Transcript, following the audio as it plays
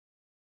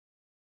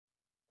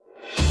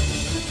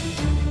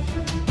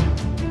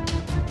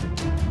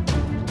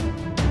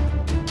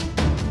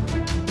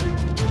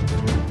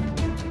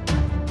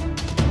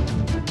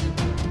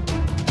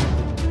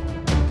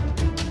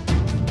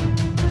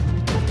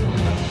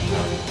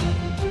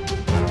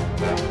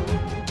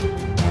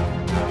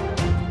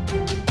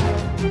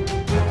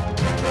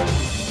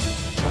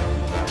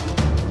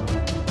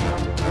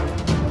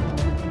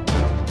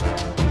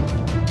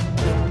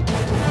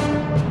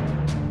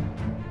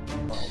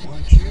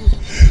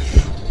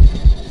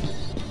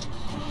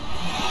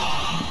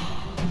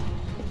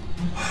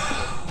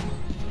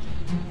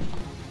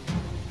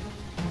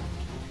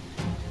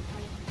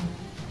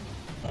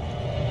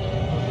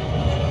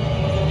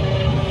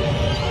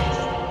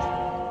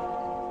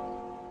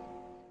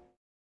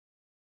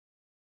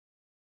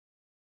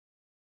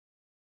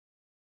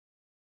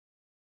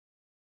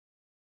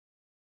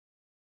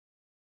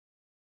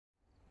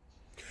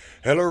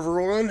Hello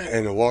everyone,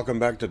 and welcome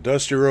back to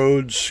Dusty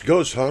Road's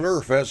Ghost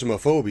Hunter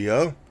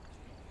Phasmophobia.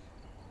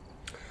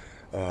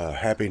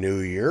 Happy New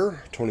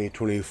Year,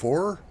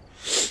 2024.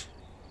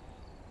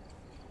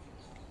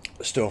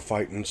 Still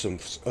fighting some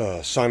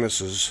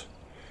sinuses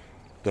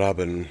that I've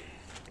been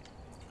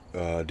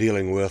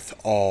dealing with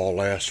all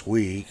last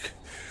week.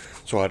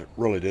 So I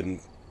really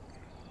didn't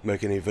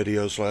make any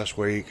videos last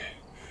week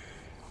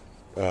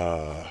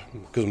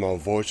because my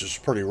voice is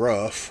pretty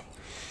rough.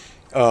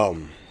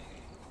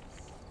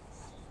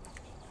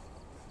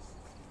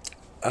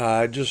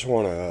 I just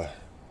want to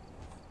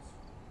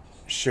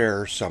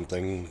share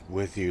something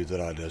with you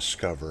that I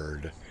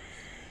discovered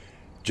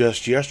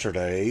just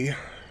yesterday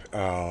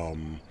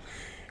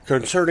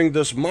concerning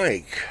this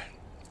mic.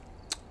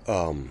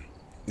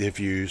 If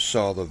you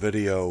saw the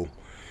video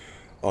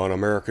on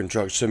American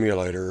Truck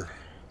Simulator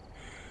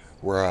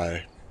where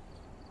I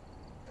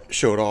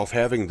showed off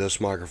having this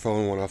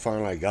microphone when I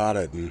finally got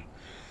it, and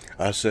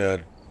I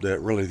said that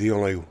really the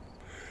only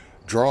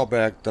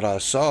drawback that I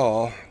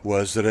saw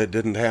was that it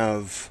didn't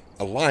have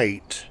a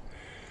light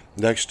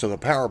next to the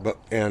power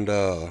and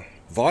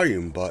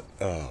volume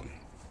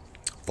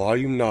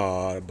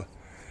knob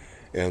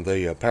and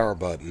the power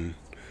button,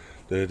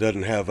 that it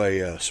doesn't have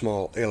a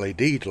small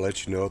LED to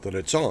let you know that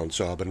it's on.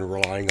 So I've been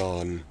relying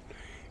on,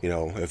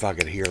 if I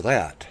could hear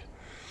that.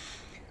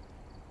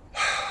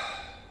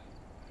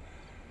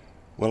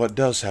 Well, it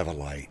does have a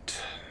light.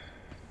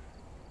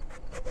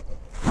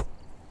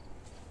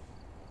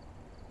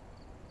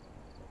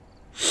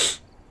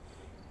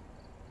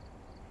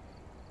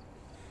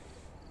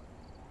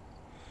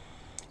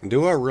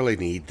 Do I really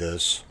need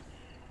this?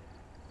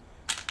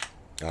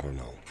 I don't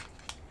know.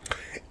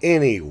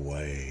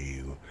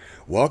 Anyway,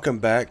 welcome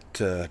back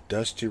to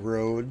Dusty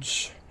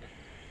Road's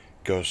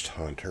Ghost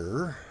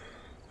Hunter.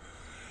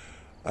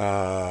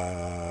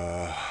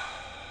 I'm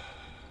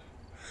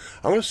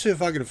going to see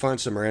if I can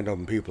find some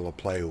random people to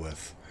play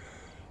with.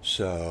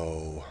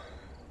 So,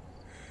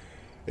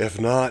 if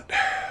not,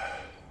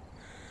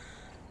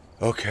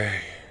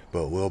 okay,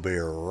 but we'll be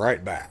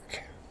right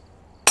back.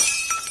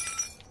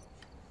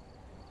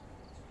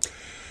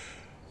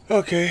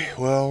 Okay,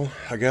 well,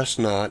 I guess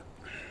not.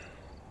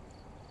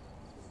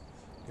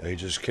 They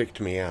just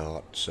kicked me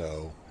out,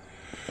 so...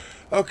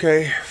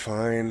 Okay,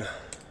 fine.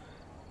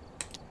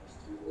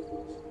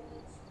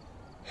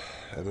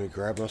 Let me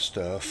grab my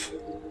stuff.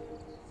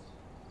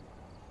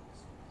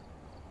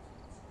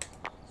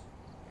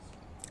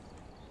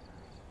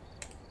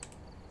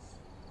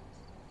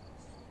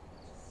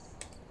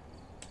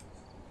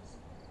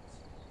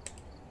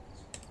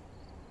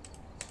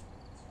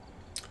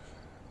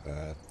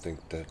 I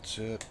think that's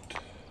it.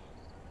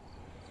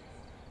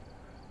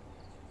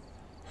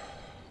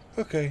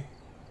 Okay.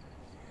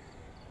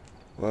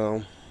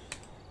 Well,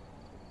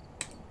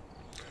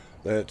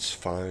 let's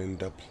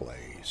find a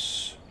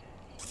place.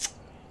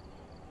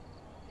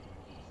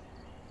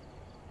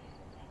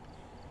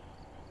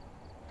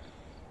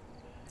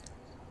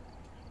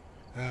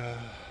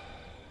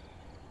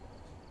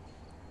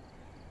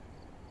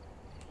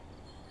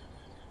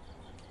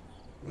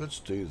 Let's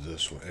do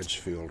this one,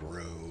 Edgefield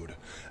Road.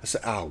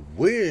 I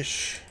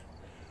wish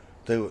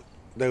they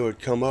would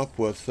come up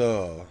with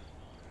a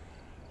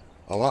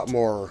lot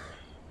more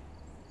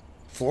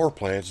floor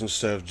plans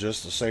instead of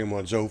just the same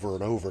ones over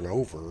and over and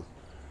over.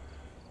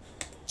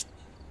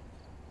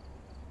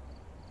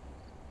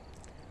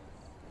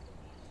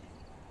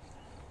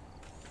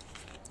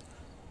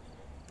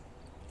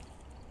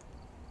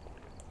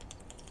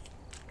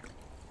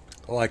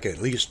 Like at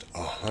least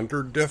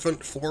 100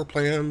 different floor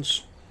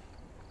plans.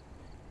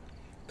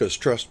 Because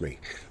trust me,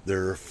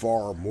 there are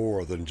far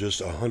more than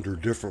just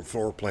 100 different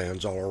floor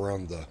plans all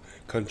around the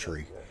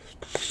country.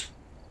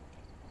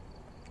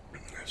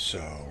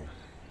 So,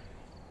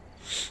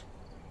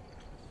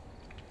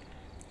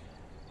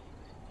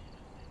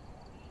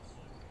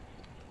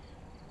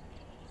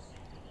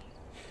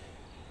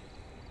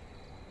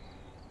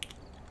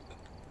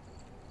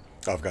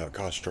 I've got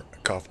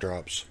cough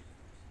drops.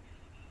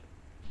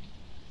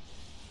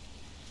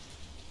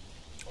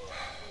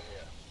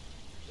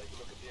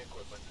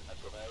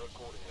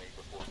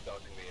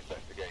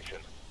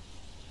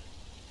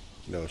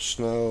 No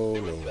snow,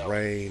 no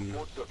rain.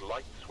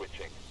 Light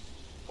switching.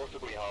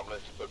 Possibly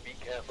harmless, but be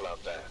careful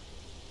out there.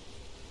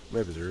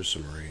 Maybe there is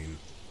some rain.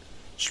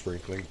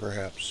 Sprinkling,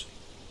 perhaps.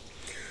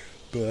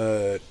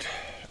 But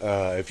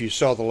if you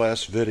saw the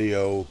last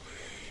video,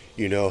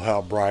 you know how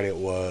bright it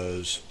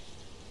was.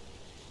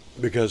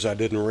 Because I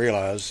didn't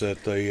realize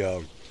that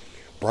the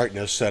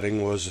brightness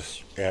setting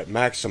was at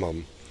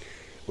maximum,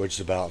 which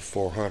is about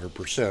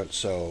 400%.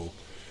 So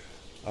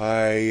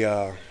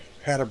I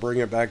had to bring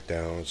it back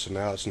down, so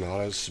now it's not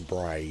as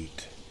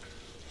bright.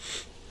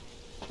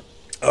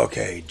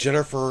 Okay,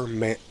 Jennifer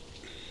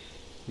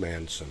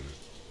Manson.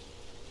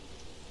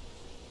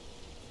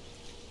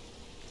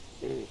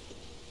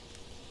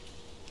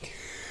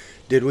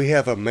 Did we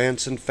have a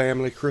Manson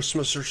family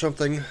Christmas or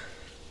something?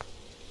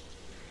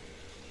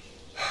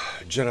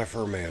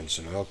 Jennifer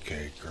Manson.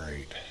 Okay,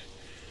 great.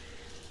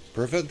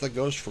 Prevent the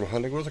ghost from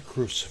hunting with a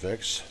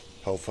crucifix.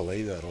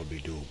 Hopefully that'll be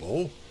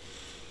doable.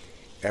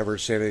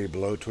 Average sanity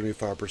below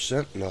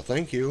 25%. No,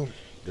 thank you.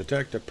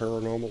 Detect a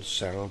paranormal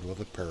sound with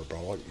a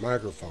parabolic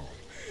microphone.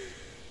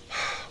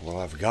 Well,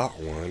 I've got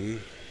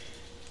one.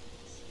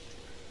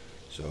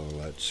 So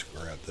let's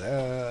grab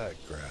that,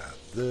 grab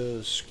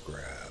this,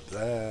 grab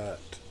that.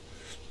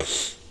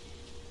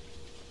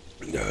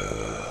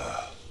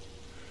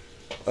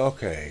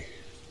 Okay.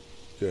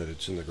 Good,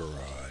 it's in the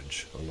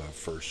garage on the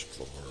first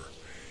floor.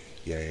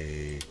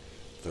 Yay.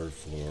 Third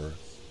floor.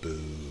 Boo.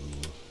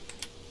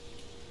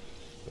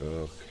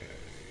 Okay.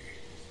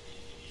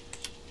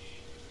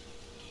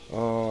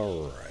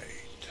 Alright.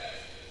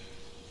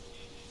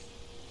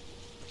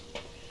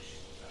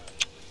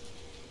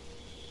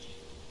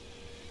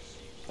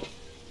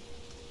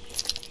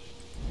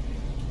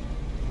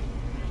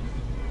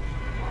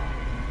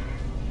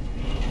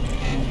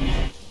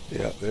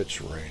 Yep,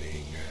 it's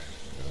raining.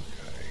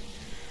 Okay.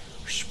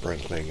 Or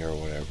sprinkling or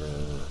whatever.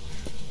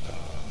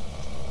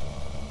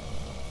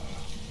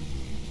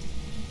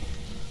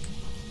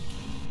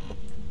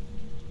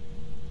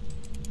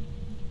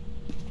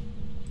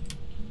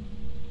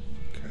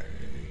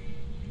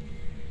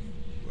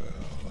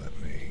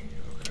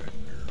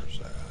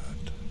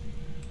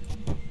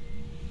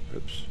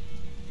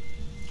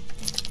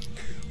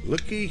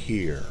 Looky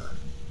here.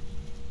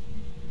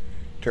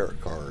 Tarot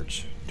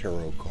cards.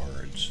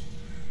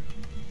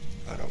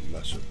 I don't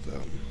mess with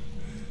them.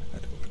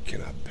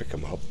 Can I pick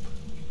them up?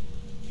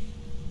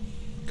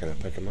 Can I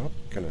pick them up?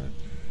 Can I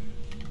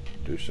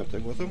do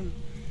something with them?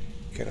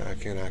 Can I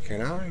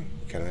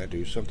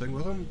do something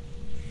with them?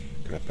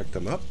 Can I pick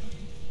them up?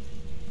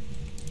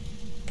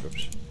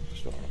 Oops.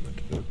 That's not what I meant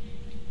to do.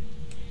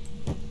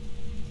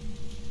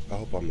 I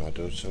hope I'm not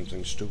doing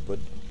something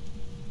stupid.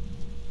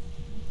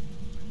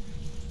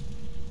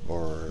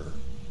 Or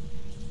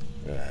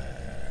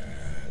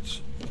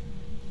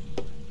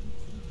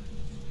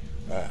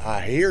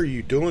I hear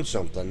you doing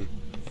something,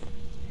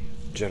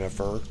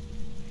 Jennifer.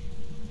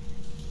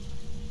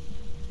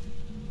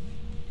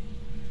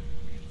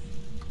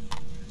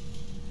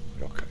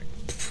 Okay,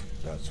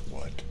 that's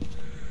what.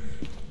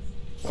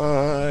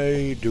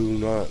 I do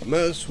not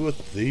mess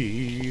with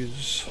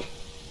these.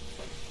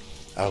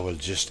 I will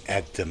just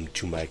add them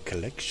to my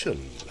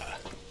collection.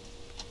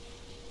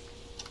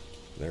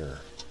 There.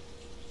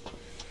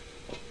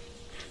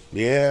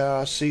 Yeah,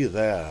 I see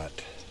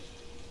that.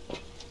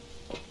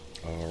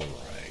 Alright.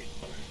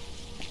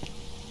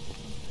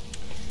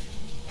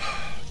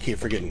 Keep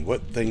forgetting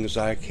what things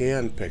I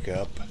can pick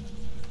up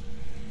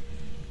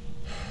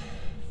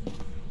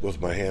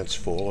with my hands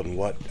full and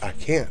what I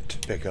can't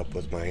pick up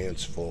with my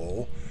hands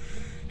full.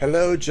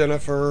 Hello,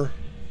 Jennifer.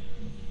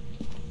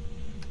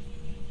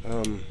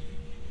 I'm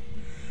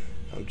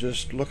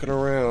just looking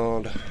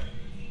around.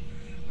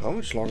 How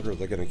much longer are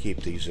they going to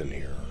keep these in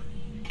here?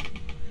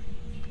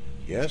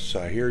 Yes,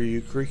 I hear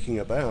you creaking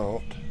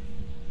about.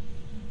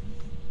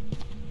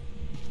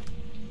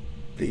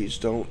 Please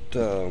don't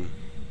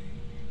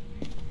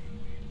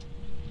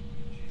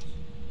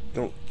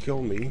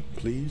kill me,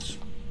 please.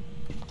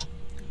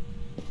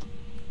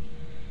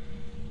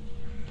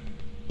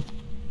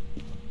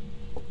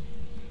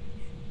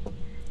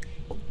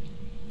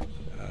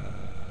 Okay.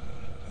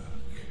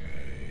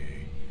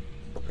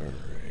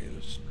 Alright,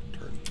 let's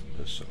turn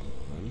this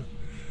on.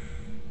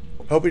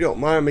 Hope you don't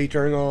mind me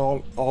turning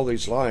all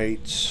these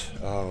lights.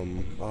 I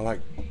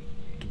like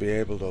to be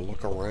able to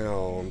look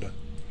around.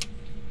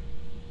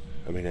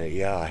 I mean,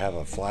 yeah, I have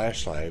a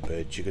flashlight,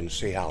 but you can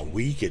see how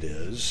weak it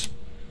is.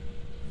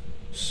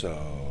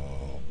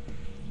 So,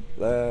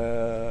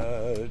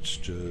 let's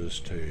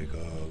just take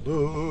a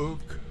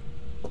look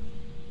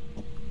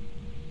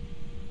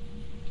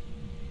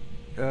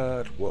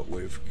at what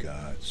we've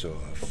got. So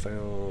I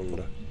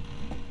found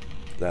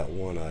that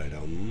one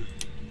item.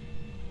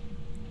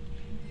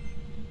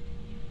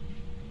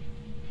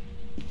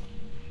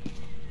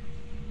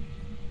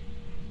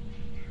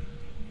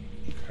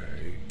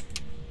 Okay.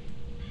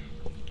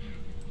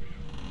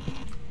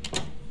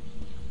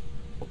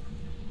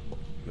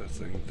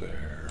 Nothing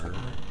there.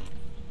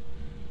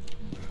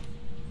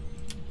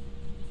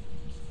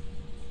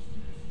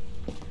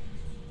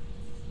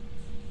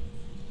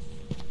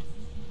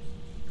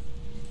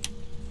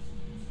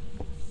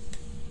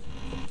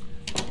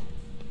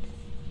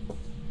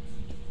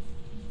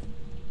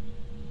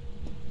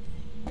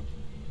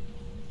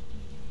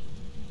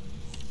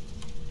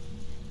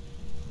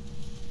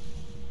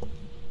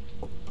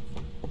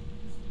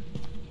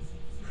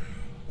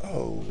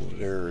 Oh,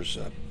 there's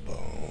a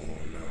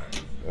bone.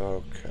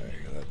 Okay,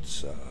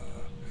 let's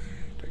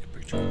take a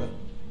picture of it.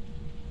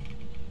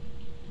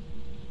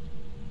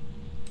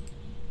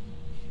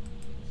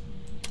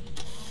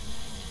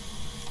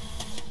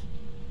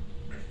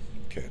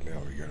 Okay,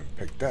 now we're going to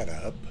pick that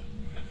up.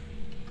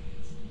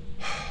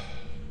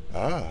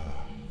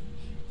 Ah.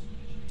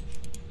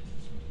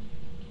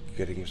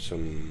 Getting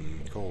some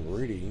cold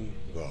reading.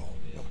 Well,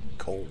 not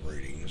cold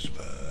readings,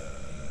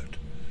 but...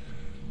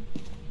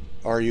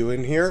 Are you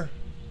in here?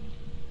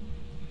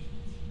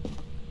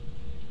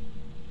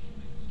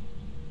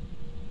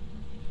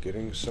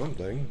 Getting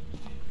something.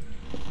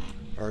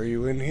 Are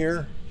you in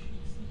here?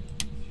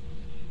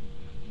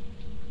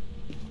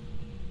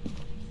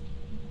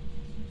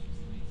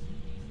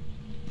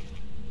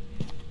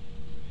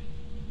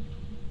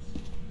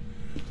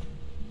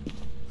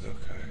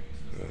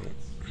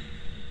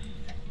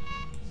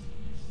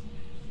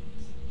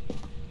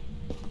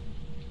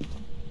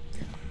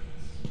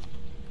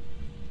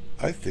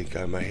 I think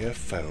I may have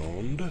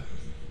found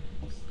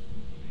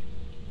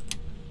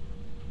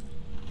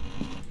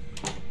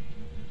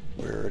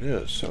where it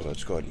is. So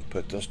let's go ahead and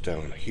put this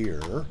down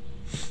here.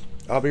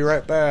 I'll be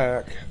right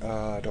back.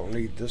 I don't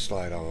need this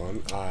light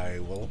on. I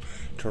will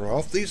turn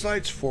off these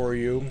lights for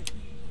you.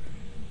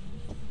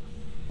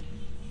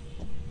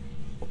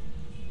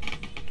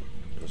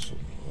 This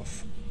one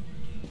off.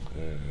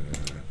 Turn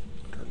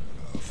that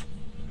off.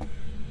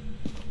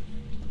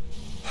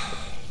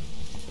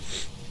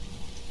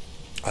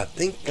 I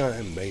think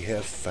I may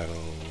have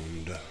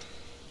found...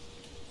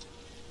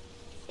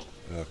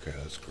 Okay,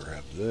 let's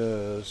grab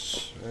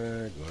this. Go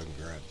ahead and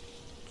grab...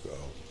 Go.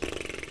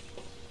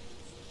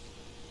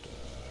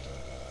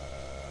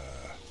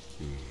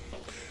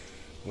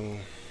 Well...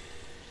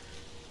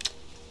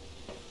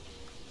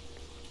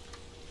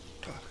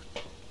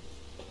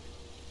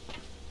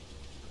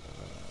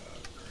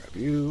 grab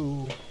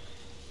you.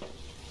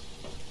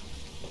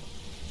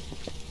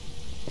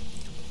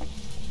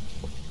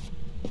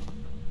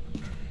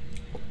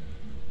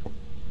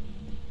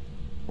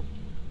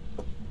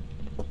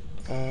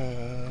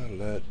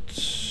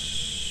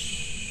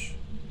 Let's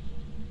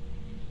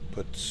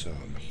put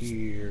some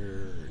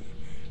here,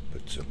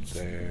 put some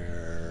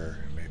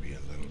there, maybe a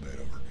little bit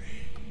over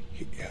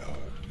here.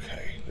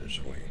 Okay, there's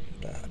only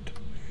that.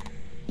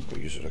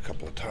 We'll use it a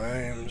couple of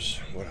times.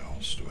 What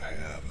else do I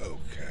have?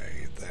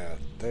 Okay, that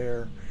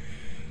there.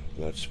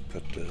 Let's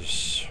put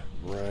this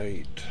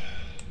right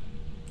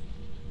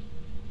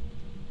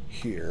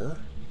here.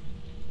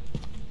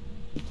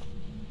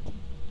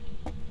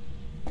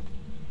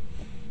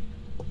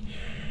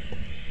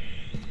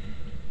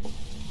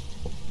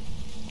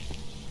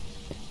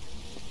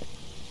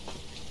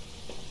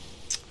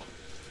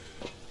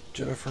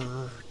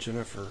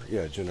 Jennifer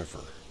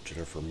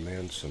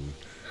Manson.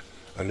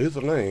 I knew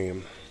the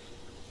name.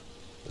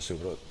 Let's see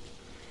what.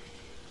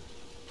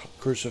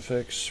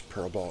 Crucifix,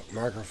 parabolic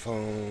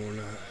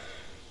microphone.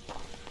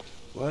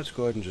 Let's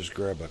go ahead and just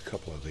grab a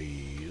couple of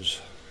these.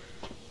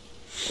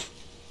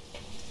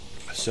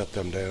 Set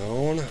them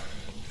down.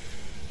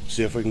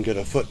 See if we can get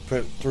a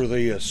footprint through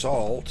the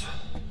assault.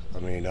 I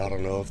mean, I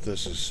don't know if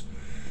this is...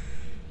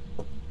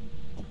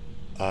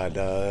 I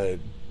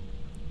died.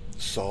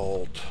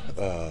 Salt,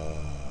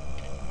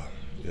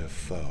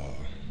 if,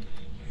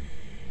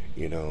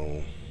 you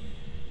know,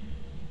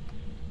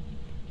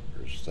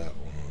 there's that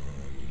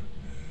one,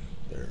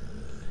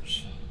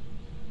 there's,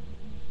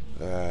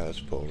 let's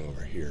pull it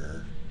over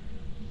here,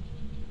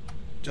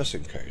 just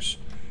in case.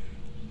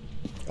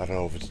 I don't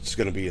know if it's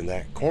going to be in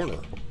that corner,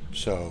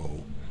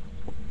 so,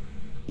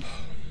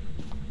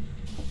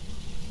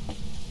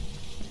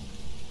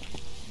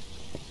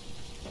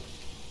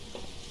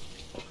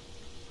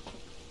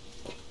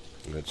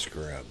 let's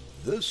grab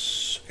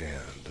this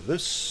and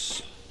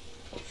this.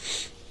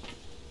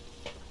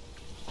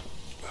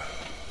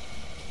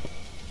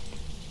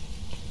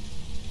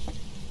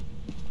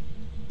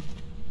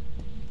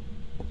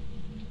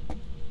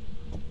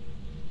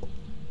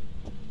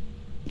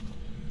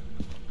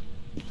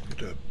 I'm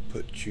gonna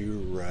put you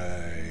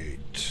right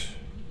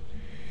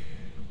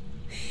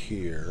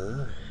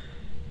here,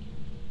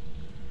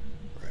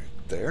 right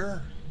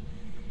there,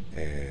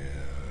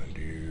 and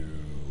you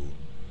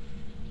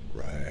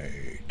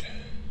right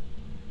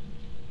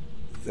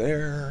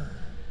there.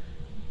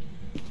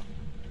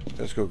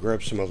 Let's go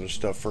grab some other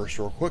stuff first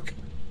real quick.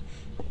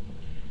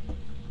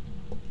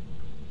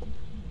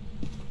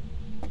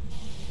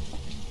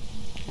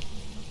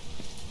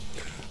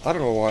 I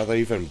don't know why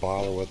they even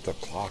bother with the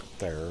clock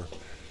there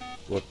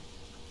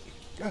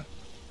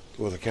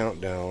with a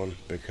countdown,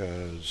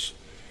 because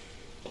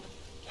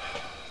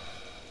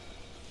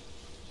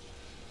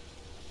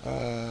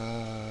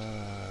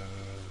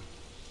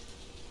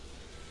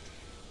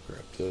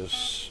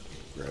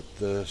grab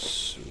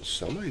this, and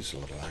somebody's a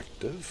little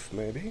active,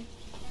 maybe.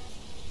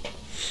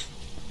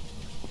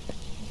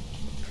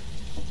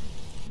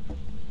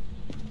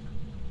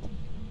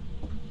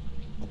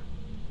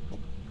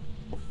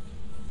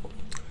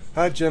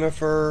 Hi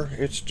Jennifer,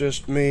 it's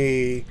just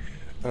me.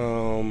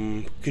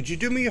 Could you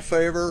do me a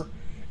favor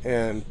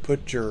and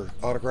put your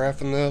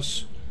autograph in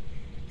this?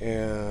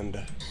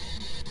 And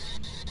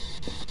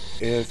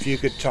if you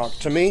could talk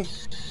to me,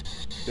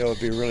 that would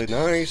be really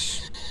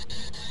nice.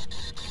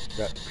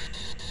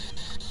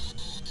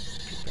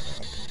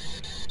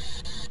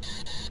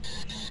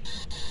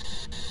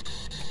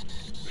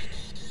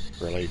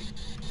 Really?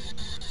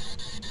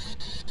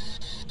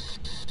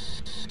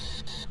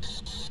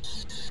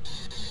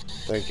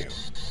 Thank you.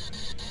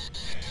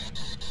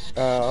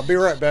 I'll be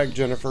right back,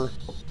 Jennifer.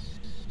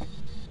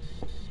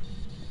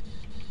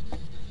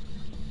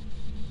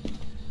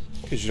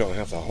 Because you don't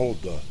have to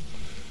hold the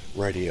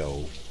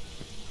radio.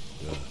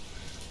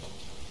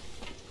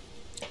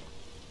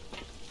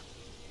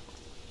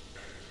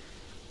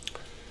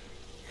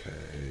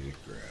 Okay,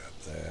 grab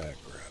that,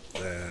 grab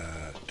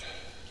that.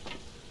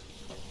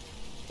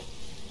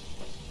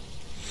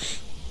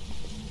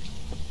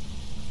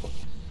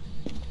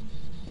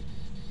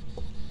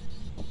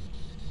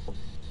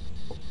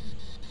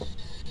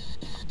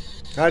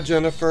 Hi,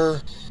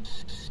 Jennifer.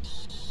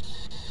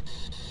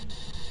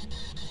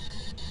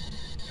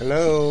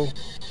 Hello.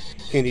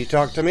 Can you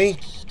talk to me?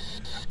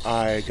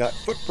 I got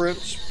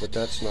footprints, but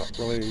that's not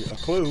really a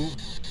clue.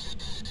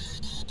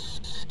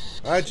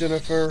 Hi,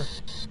 Jennifer.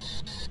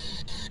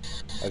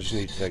 I just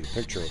need to take a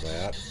picture of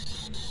that.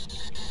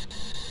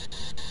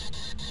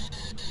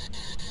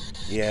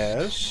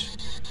 Yes.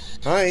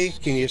 Hi,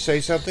 can you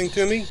say something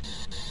to me?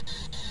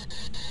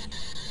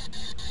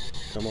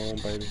 Come on,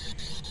 baby.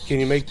 Can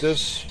you make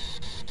this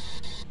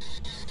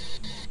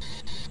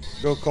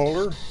go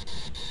colder,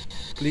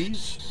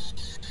 please?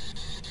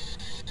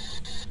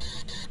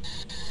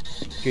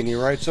 Can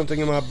you write something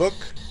in my book?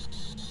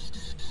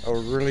 I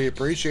would really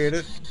appreciate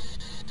it.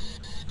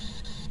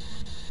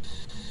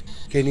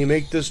 Can you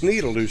make this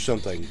needle do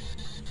something?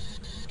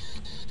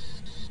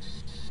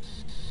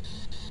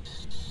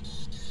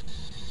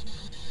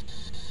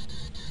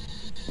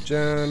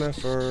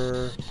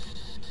 Jennifer.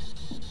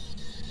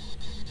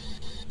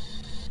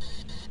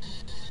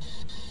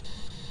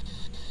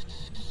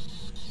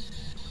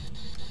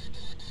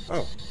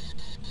 Oh.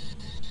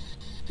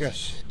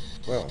 Yes.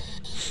 Well.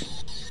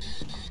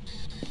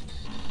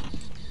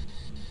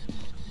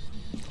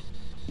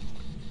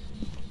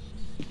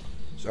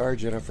 Sorry,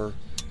 Jennifer.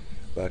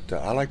 But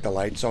I like the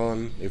lights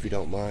on, if you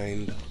don't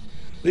mind.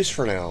 At least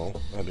for now.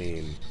 I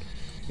mean,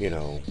 you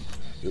know.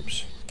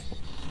 Oops.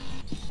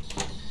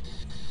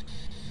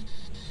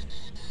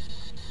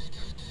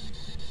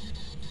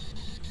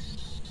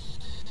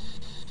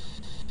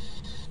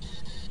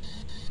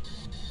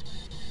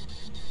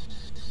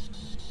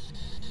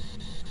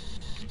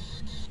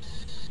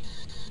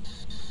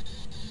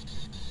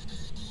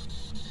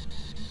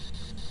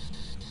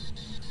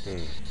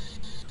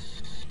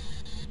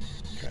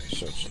 Okay,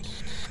 so it's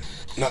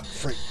not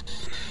free.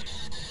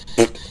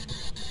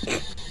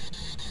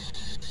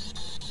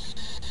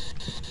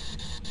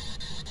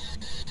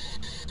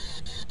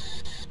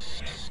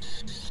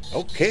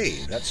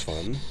 Okay, that's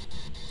fun.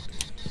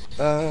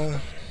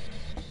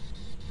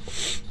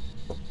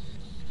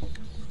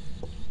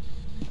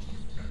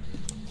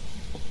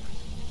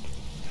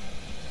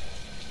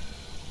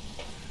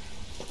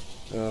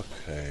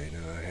 Okay,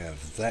 now I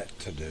have that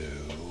to do.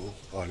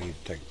 Oh, I need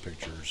to take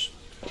pictures.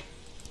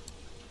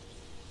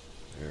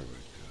 There we go.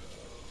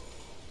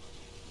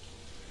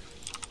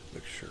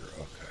 Make sure,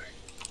 okay.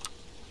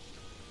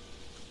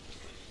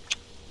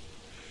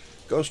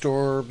 Ghost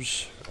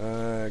orbs.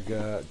 I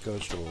got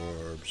ghost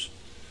orbs.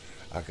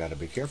 I gotta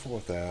be careful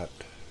with that.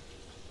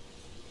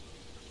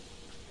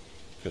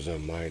 Because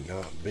it might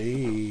not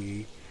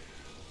be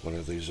one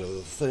of these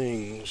other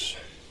things.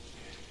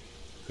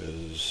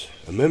 Because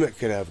a mimic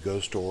could have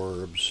ghost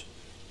orbs.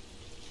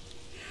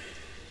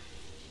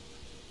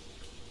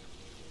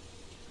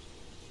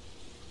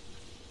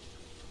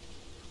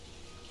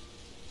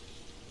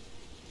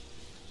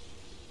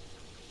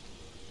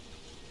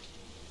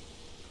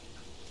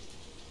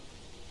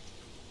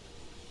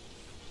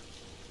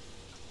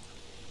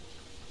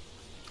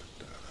 Put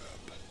that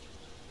up.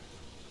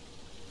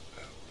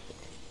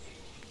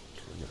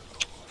 Turn that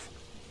off.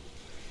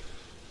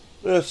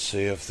 Let's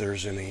see if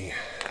there's any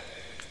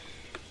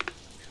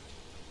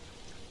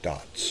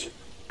dots.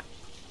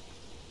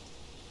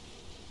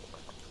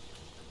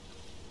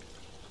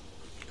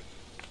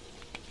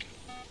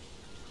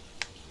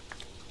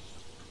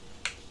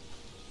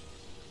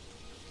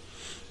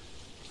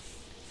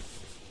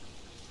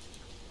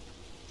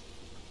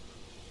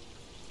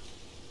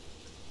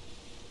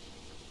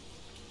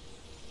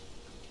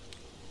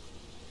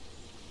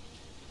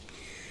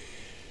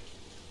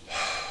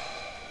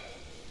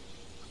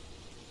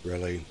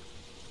 Really?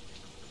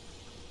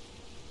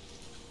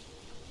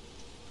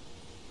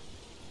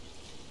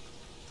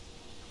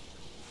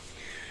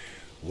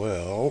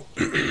 Well,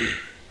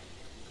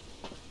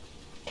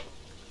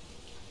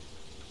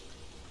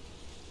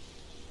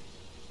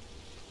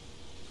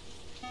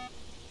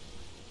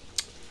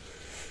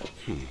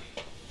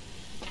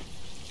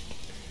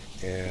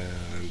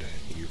 and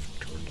you've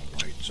turned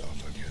the lights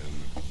off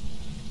again.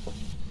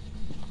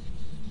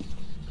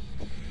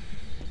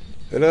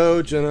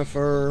 Hello,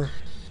 Jennifer.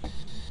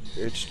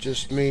 It's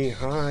just me.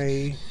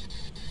 Hi.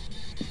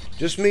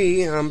 Just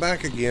me. I'm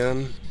back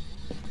again.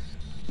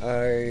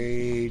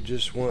 I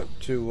just want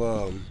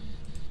to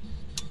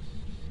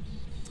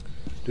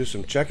do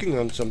some checking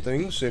on some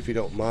things, if you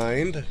don't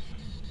mind.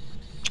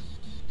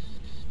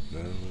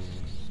 No,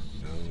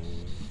 no.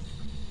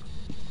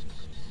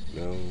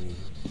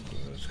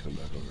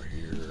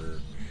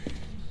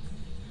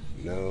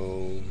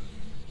 No.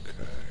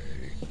 Okay.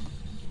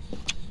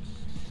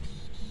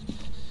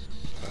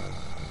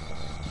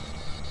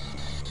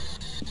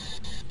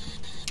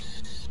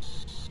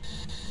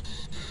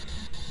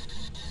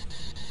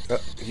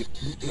 You,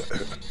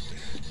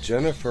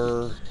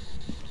 Jennifer.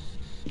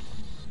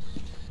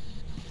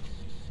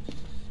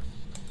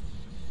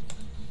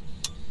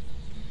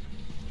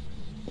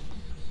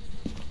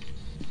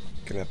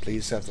 Can I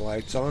please have the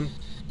lights on?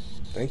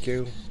 Thank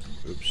you.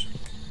 Oops.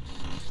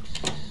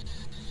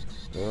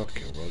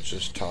 Okay, we'll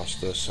just toss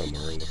this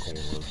somewhere in the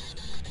corner.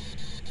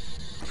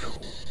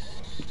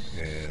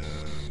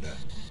 And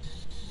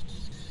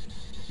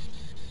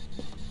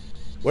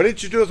what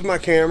did you do with my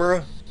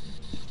camera?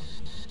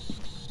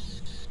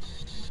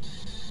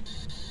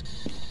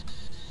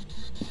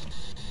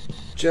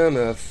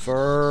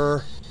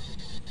 Jennifer.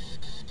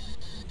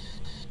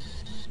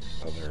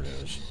 Oh, there it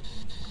is.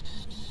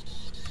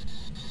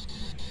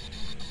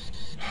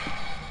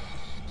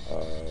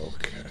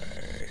 Okay.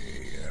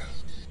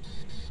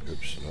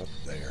 Oops, not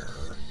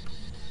there.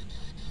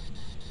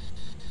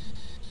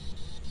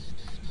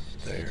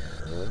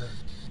 There.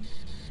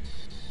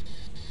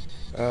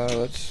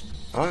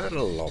 I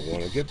don't know, I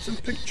want to get some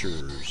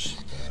pictures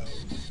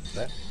of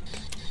that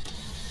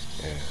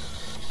and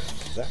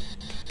that.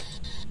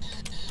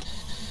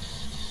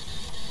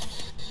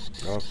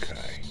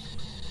 Okay.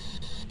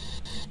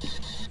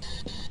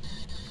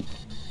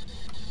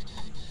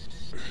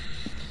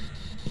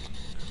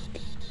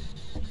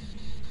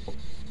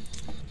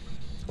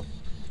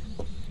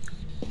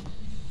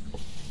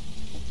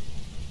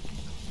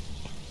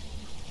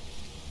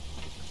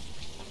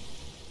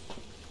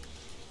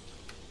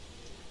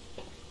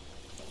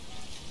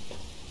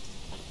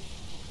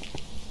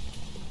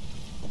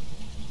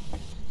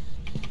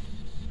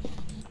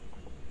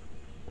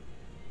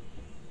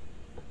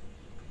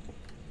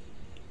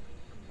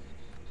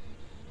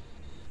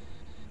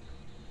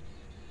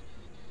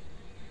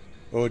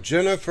 Oh,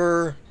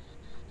 Jennifer.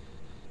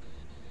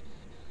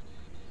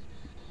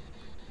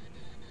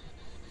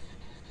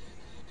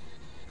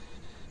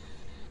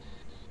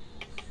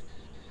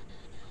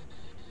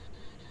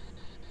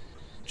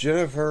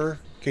 Jennifer,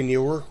 can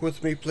you work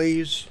with me,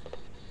 please?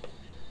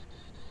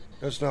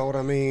 That's not what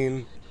I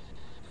mean.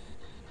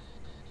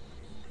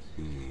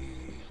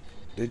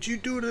 Did you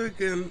do it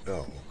again?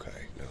 Oh,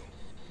 okay, no.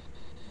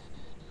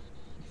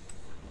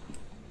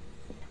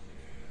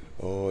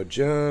 Oh,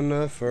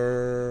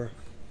 Jennifer.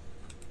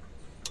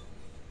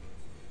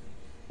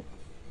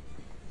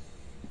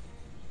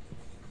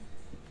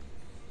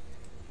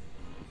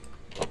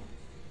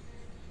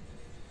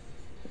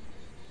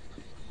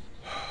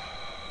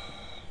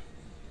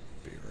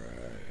 Be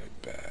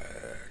right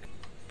back.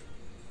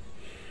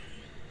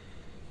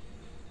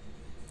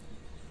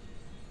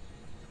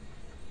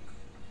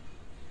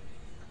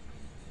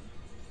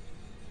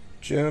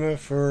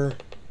 Jennifer.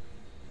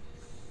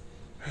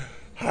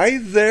 Hi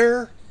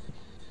there.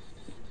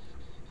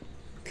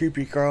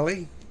 Creepy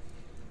Carly.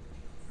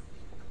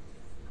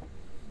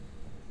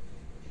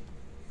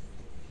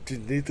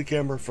 Didn't need the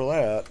camera for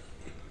that.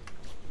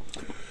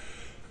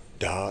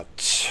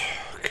 Dots.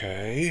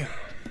 Okay.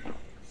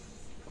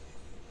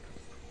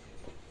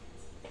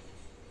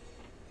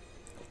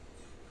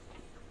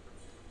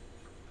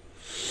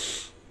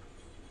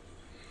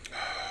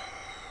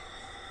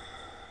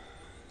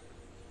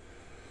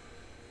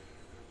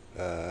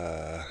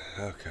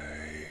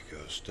 Okay. Go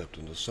stepped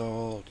in the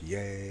salt.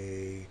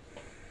 Yay.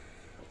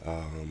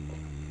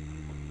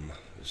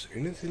 Is there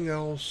anything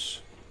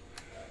else?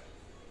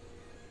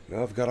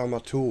 Now I've got all my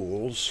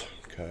tools.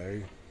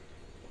 Okay.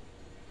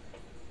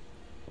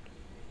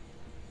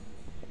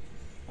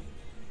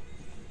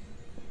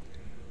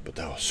 But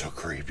that was so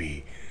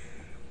creepy.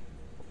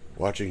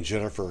 Watching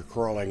Jennifer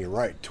crawling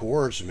right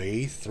towards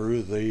me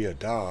through the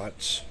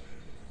dots.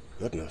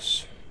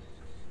 Goodness.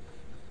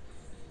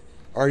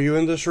 Are you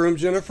in this room,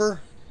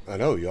 Jennifer? I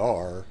know you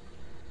are.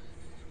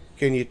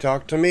 Can you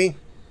talk to me?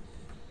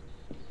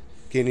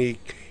 Can you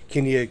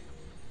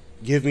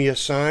give me a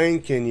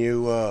sign? Can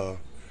you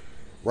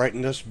write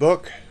in this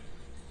book?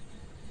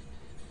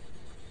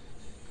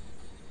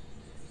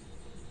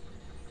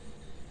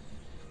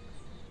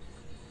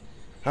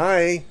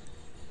 Hi.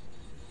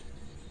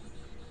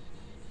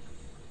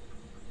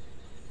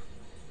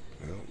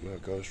 Well, no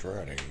ghost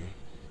writing.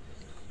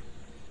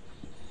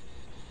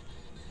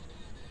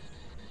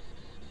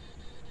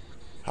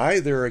 Hi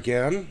there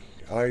again.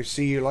 I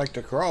see you like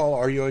to crawl.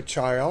 Are you a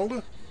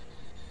child?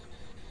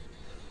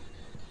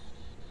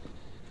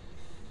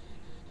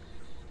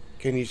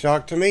 Can you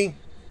talk to me?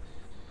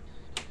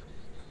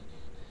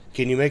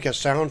 Can you make a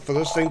sound for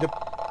this thing to...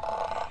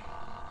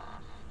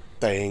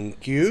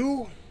 Thank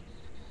you.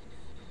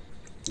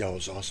 That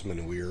was awesome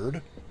and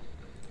weird.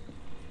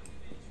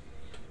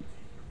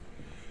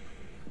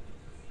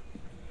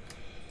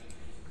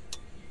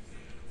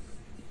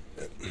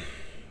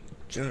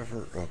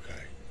 Jennifer,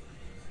 okay.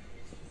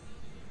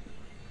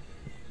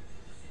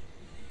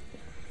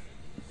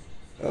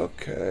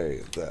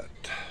 Okay, that.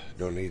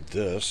 Don't need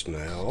this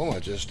now. I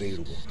just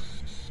need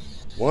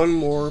one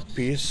more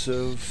piece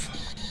of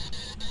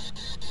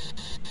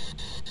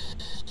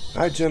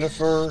Hi,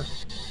 Jennifer.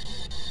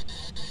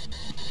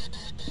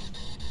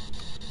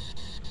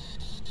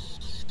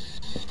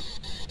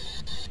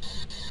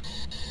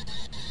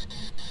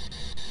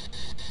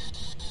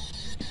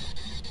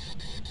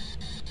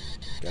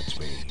 That's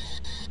me.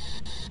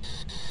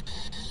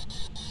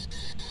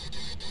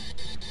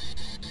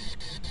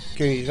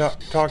 Can you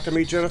talk to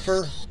me,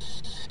 Jennifer?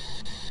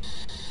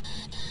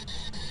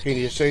 Can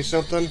you say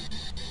something?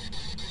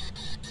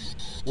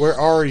 Where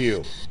are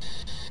you?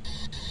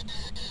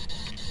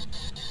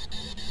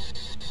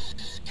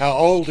 How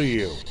old are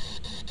you?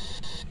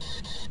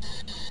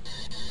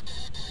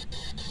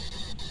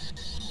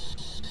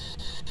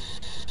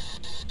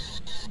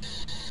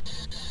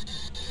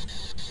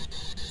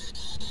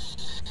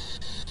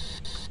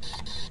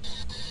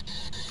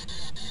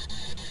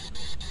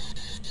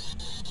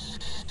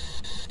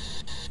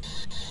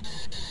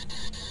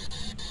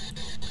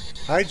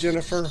 Hi,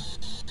 Jennifer.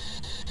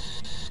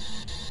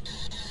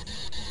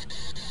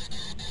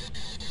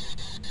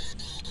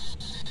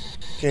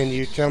 Can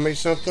you tell me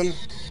something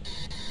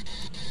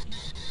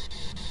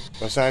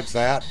besides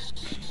that?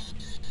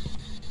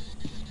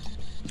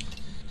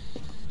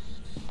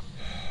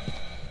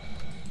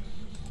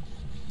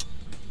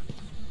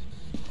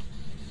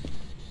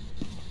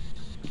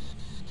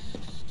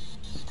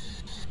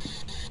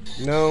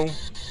 No?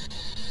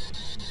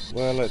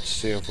 Well, let's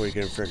see if we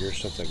can figure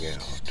something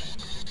out.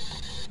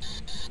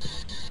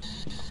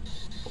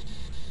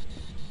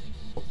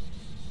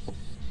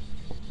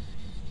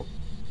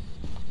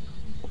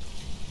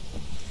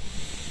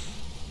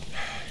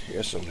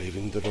 Yes, I'm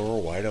leaving the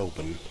door wide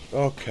open.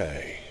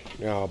 Okay,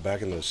 now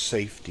back in the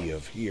safety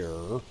of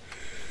here.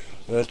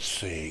 Let's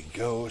see,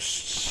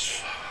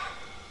 ghosts.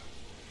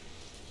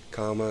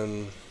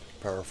 Common,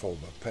 powerful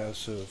but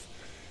passive,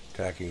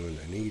 attacking when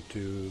they need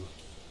to,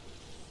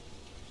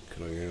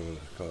 killing anyone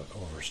that's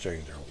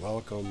overstaying their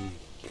welcome.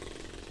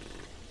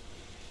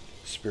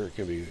 Spirit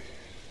can be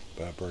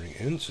by burning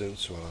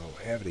incense. Well, I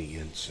don't have any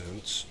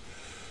incense.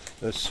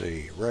 Let's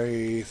see,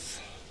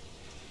 wraith.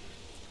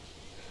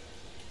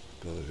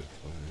 Ability to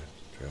fly,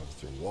 travel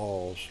through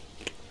walls.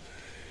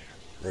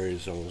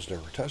 Wraiths almost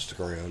never touch the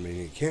ground,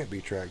 meaning it can't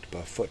be tracked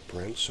by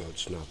footprints, so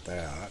it's not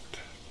that.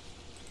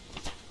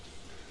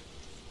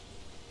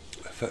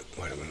 Wait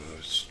a minute,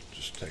 let's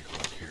just take a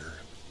look here.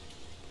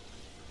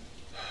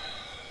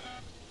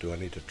 Do I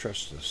need to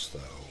trust this,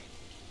 though?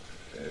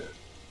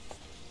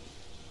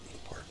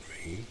 Pardon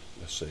me.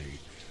 Let's see.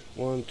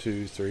 1,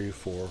 2, 3,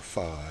 4,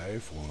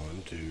 5.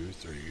 1, 2,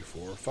 3,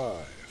 4,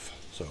 5.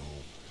 So,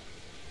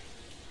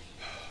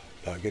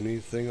 not getting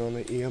anything on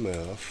the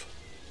EMF.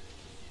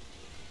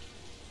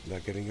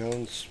 Not getting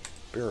on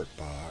Spirit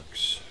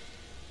Box.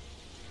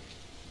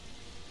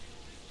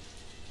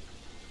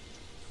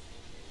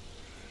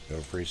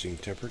 No freezing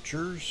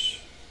temperatures.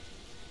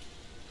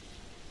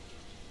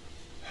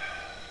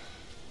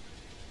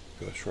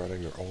 Ghost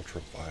writing or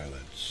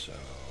ultraviolet, so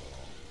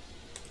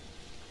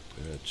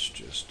let's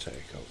just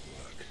take a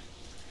look.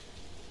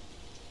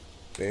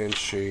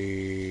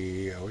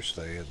 Banshee, I wish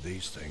they had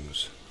these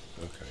things.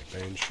 Okay,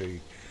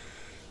 Banshee.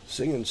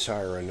 Singing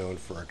siren known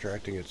for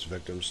attracting its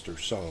victims through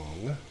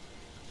song.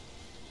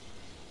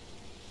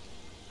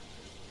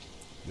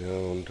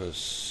 Known to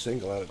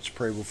single out its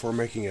prey before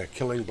making a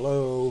killing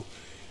blow.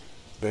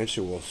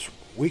 Banshee will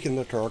weaken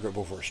the target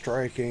before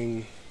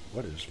striking.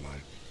 What is my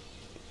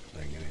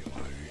thing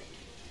anyway?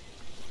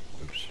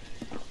 Oops.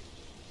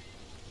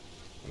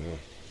 Well,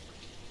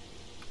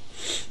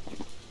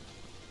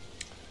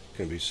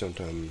 can be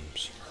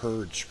sometimes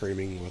heard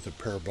screaming with a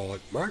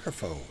parabolic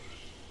microphone.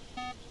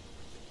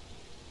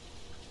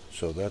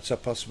 So that's a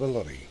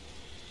possibility.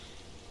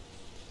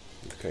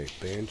 Okay,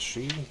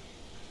 Banshee.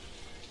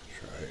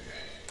 Try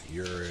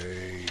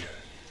Yurei.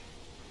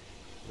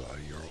 Well,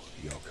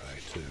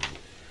 yokai too.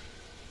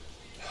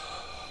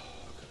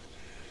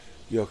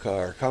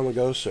 Yokai are common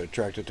ghosts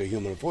attracted to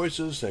human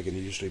voices. They can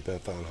usually be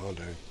found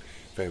haunting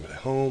favorite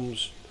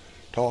homes.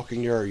 Talking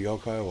to your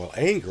yokai will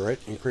anger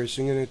it,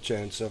 increasing its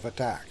chance of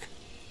attack.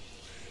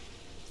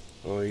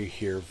 Oh, you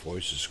hear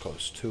voices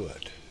close to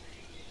it.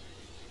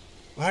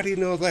 How do you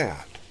know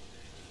that?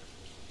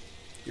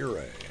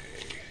 Yurei.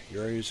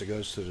 Yurei is a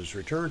ghost that has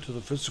returned to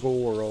the physical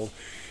world,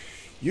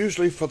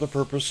 usually for the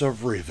purpose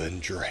of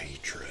revenge or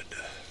hatred.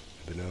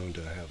 Been known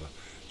to have a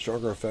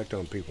stronger effect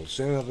on people's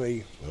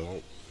sanity.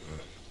 Well,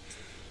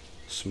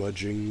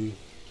 smudging.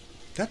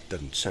 That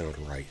doesn't sound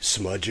right.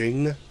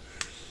 Smudging.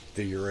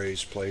 The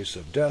Yurei's place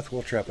of death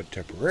will trap it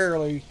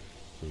temporarily.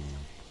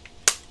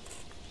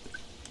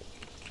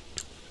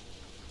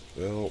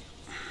 Well,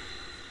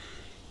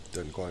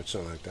 doesn't quite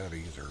sound like that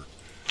either.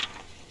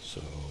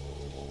 So,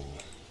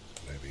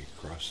 maybe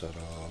cross that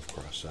off,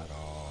 cross that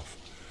off.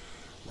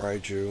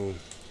 Raiju.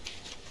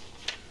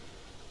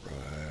 Well,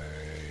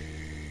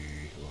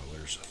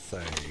 there's a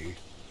Thay.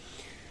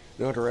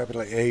 Known to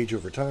rapidly age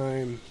over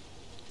time.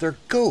 They're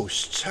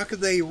ghosts. How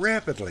could they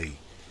rapidly?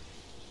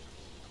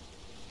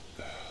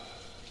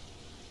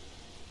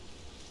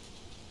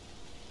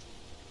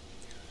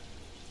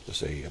 Let's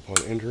see. Upon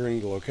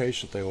entering the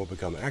location, they will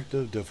become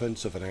active,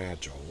 defensive, and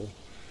agile.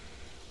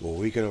 will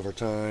weaken over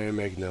time,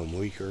 making them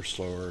weaker,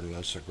 slower, and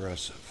less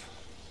aggressive.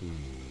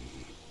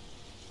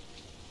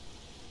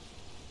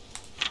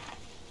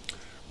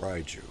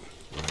 Raiju,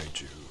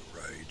 Raiju,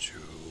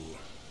 Raiju,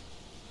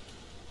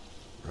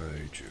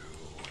 Raiju.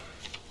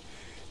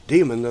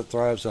 Demon that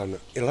thrives on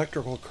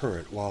electrical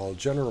current. While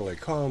generally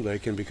calm, they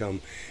can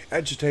become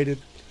agitated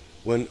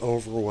when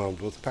overwhelmed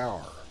with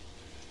power.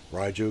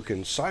 Raiju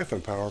can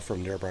siphon power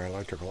from nearby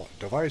electrical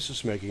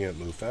devices, making it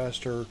move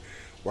faster.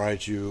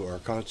 Raiju are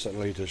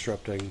constantly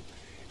disrupting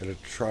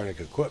electronic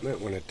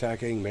equipment when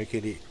attacking,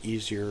 making it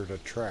easier to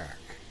track.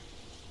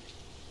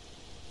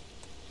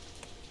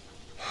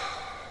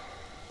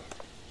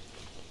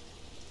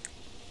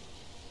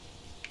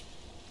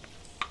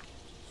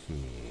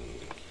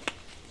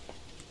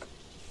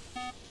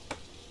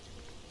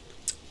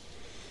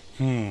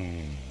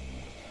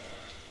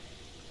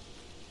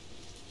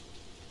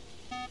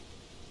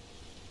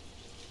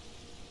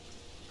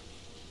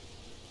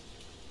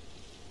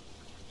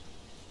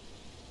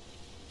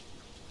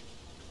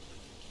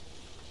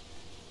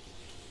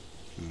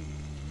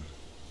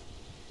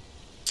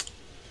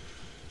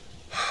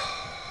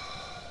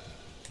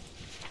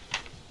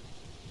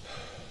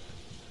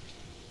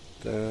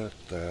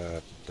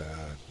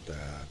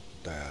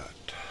 That.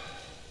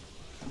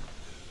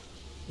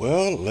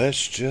 Well,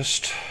 let's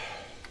just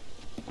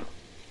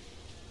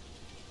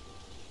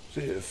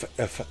see if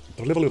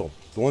the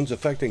ones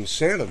affecting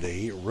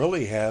sanity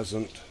really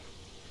hasn't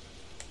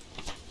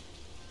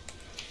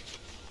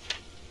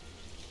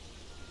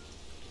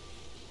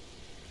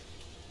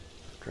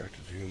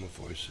attracted to human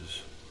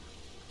voices.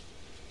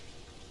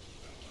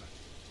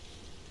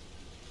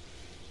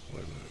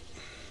 Wait a minute.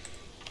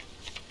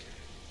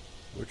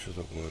 Which are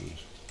the ones?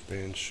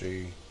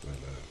 Banshee. Wait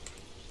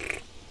a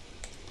minute.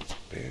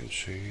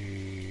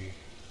 Banshee.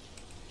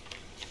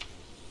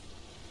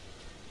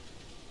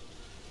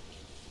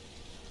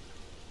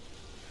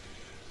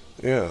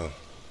 Yeah.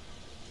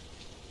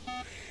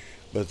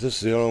 But this is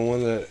the only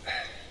one that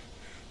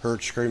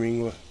heard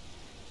screaming with,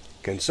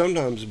 can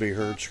sometimes be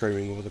heard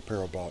screaming with a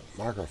parabolic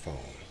microphone.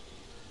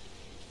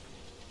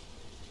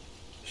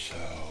 So,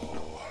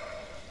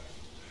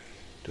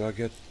 do I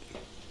get...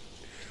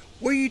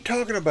 What are you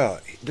talking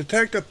about?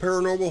 Detect a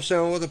paranormal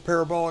sound with a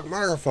parabolic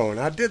microphone.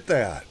 I did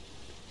that.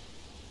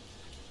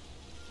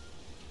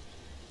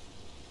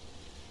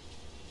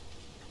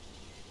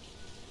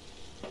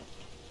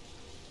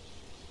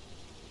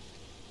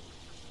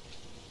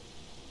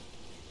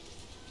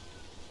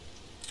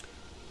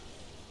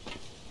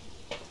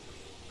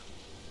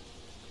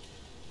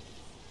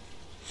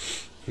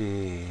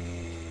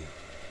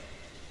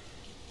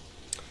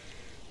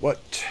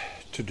 What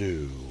to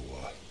do?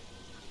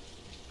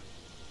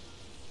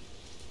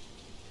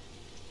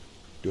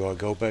 Do I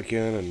go back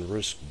in and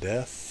risk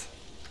death?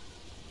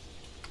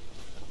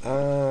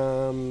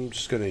 I'm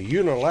just going to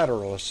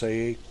unilaterally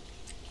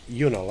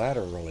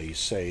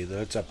say that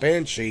it's a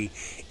banshee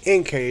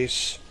in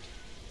case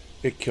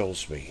it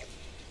kills me.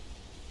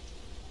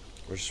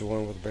 Where's the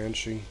one with the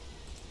banshee?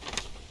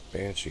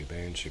 Banshee,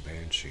 banshee,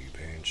 banshee,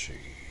 banshee.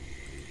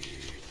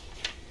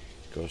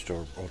 Goes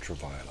to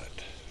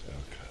ultraviolet.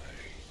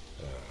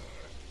 Okay.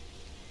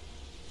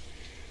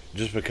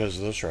 Just because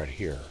of this right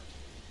here.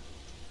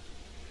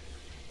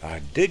 I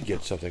did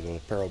get something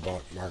with a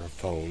parabolic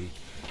microphone,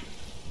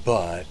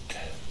 but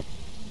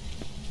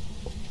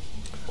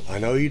I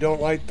know you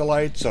don't like the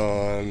lights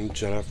on,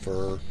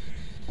 Jennifer.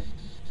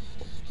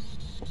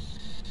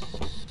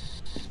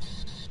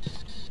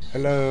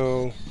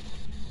 Hello.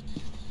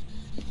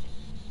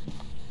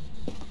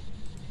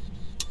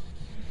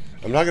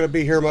 I'm not going to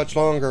be here much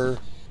longer.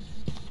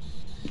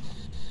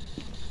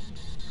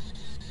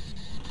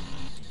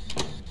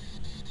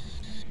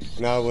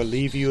 And I will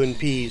leave you in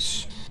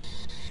peace.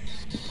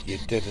 You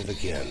did it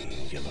again,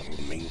 you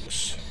little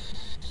minx.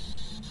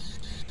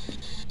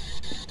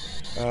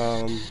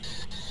 Can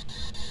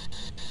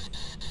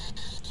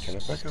I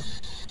back up?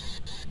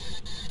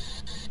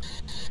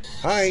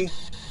 Hi.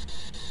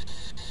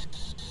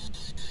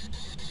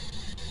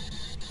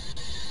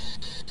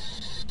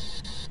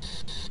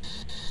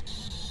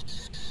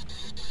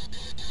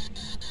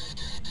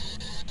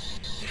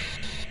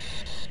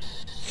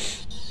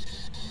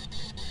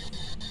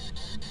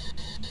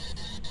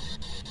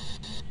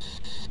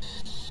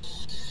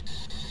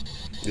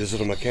 Is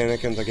it a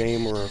mechanic in the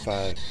game where if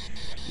I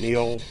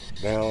kneel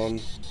down,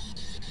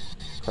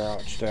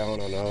 crouch down,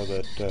 I know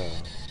that,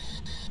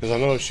 because I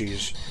know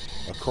she's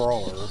a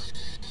crawler.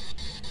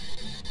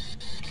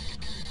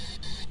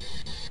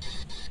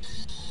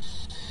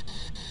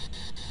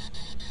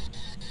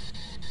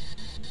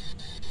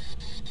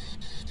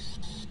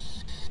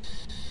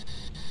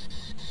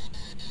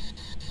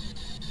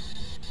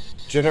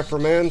 Jennifer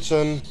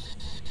Manson.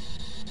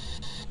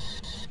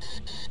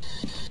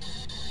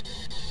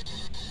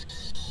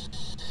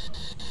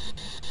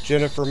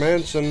 Jennifer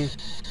Manson.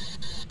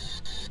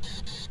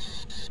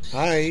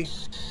 Hi.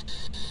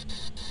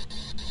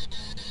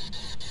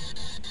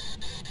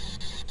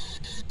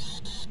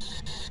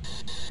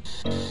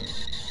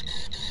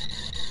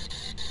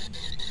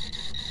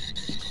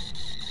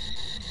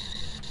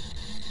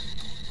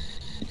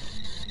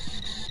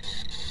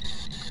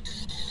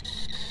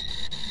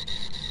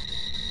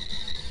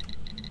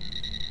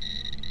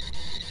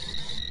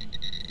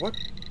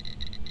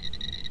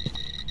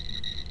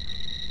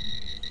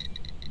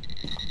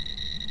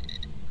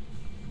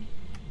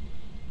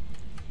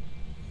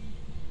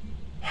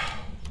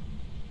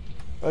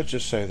 Let's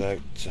just say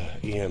that's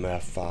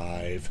EMF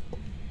 5.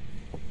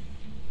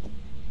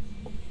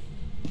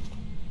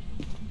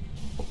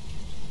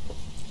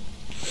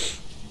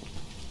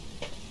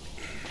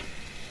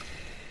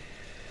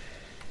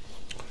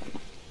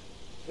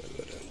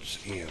 Evidence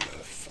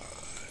EMF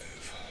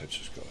 5. Let's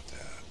just go with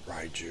that.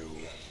 Raiju.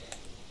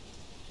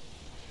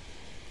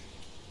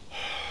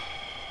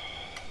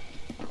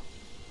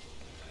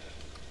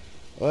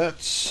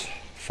 Let's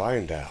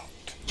find out.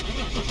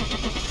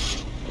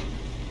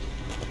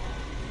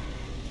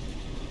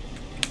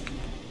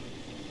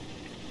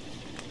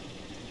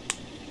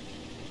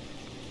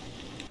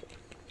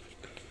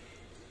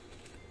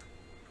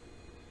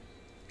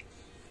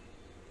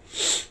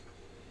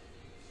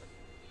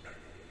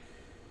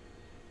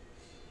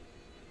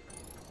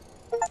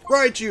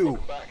 Raiju!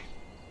 Welcome back.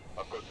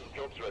 I've got some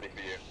jobs ready for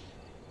you.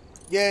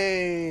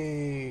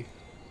 Yay!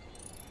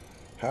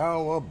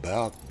 How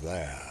about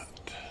that?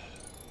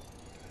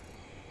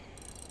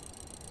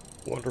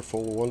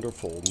 Wonderful,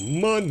 wonderful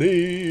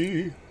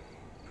money!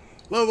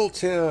 Level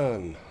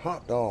 10,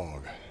 hot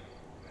dog.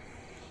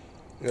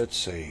 Let's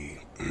see.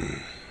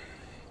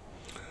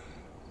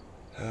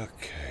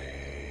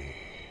 Okay.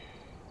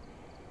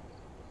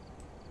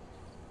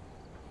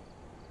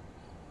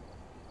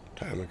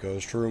 Time it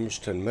goes to rooms,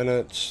 10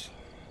 minutes.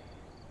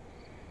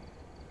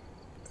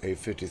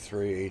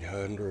 853,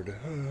 800.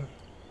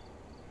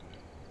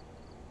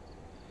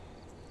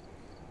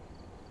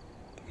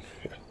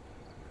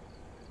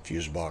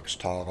 Fuse box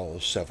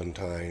toggle 7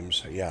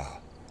 times. Yeah.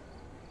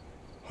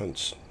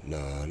 Hunts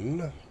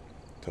none.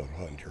 Total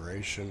hunt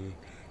duration.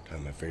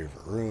 Time of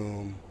favorite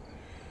room.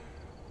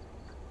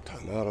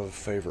 Time out of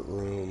favorite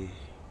room.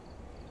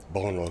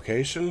 Bone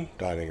location.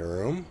 Dining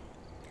room.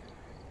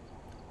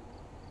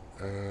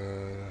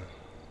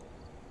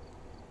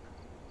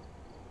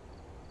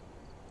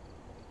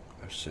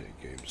 Let's see.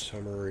 Game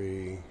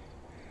summary.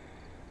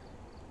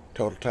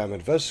 Total time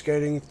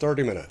investigating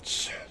 30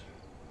 minutes.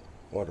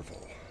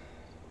 Wonderful.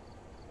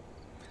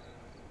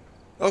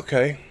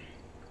 Okay.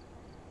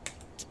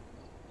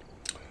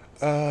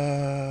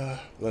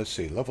 Let's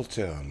see. Level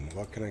 10.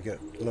 What can I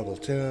get? Level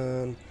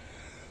 10.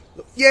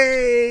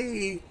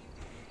 Yay!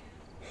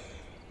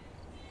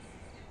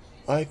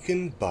 I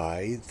can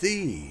buy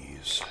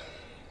these.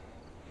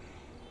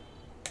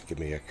 Give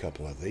me a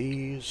couple of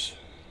these.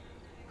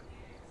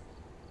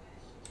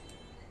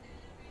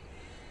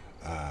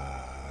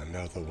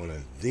 Another one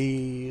of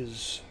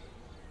these.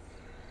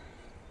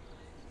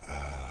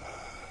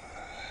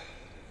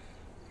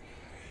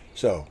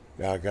 So,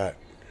 now I got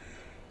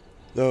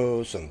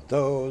those and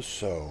those,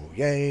 so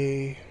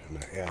yay. I'm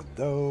going to add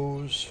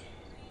those.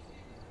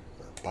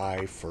 Or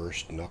buy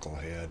first,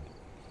 knucklehead.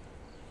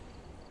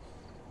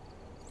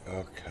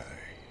 Okay.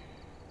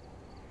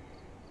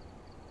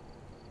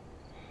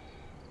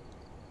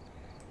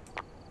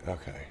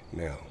 Okay,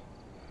 now,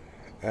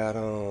 add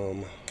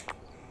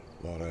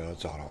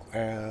loadouts, auto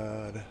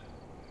add.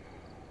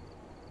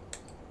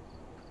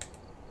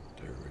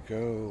 There we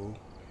go.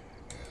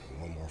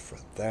 And one more for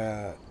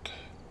that.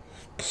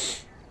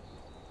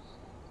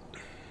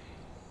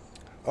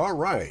 All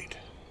right.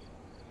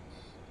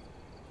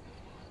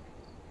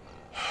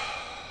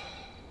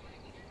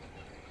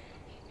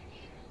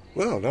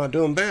 Well, not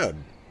doing bad.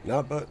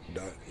 Not doing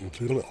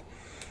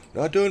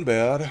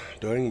bad.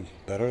 Doing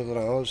better than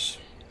I was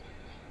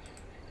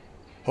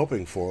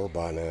hoping for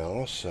by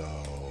now. So,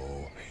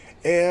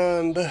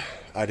 and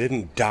I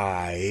didn't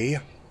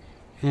die.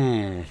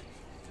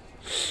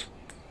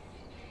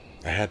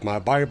 I had my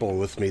Bible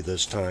with me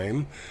this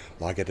time,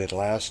 like I did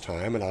last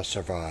time, and I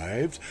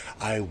survived.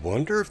 I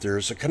wonder if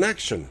there's a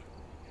connection.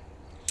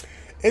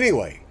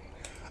 Anyway,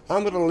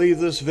 I'm going to leave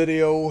this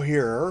video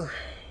here,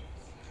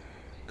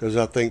 because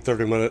I think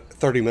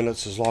 30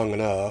 minutes is long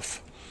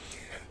enough.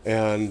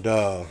 And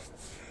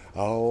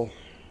I'll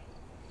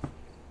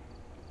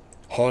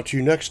haunt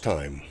you next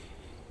time.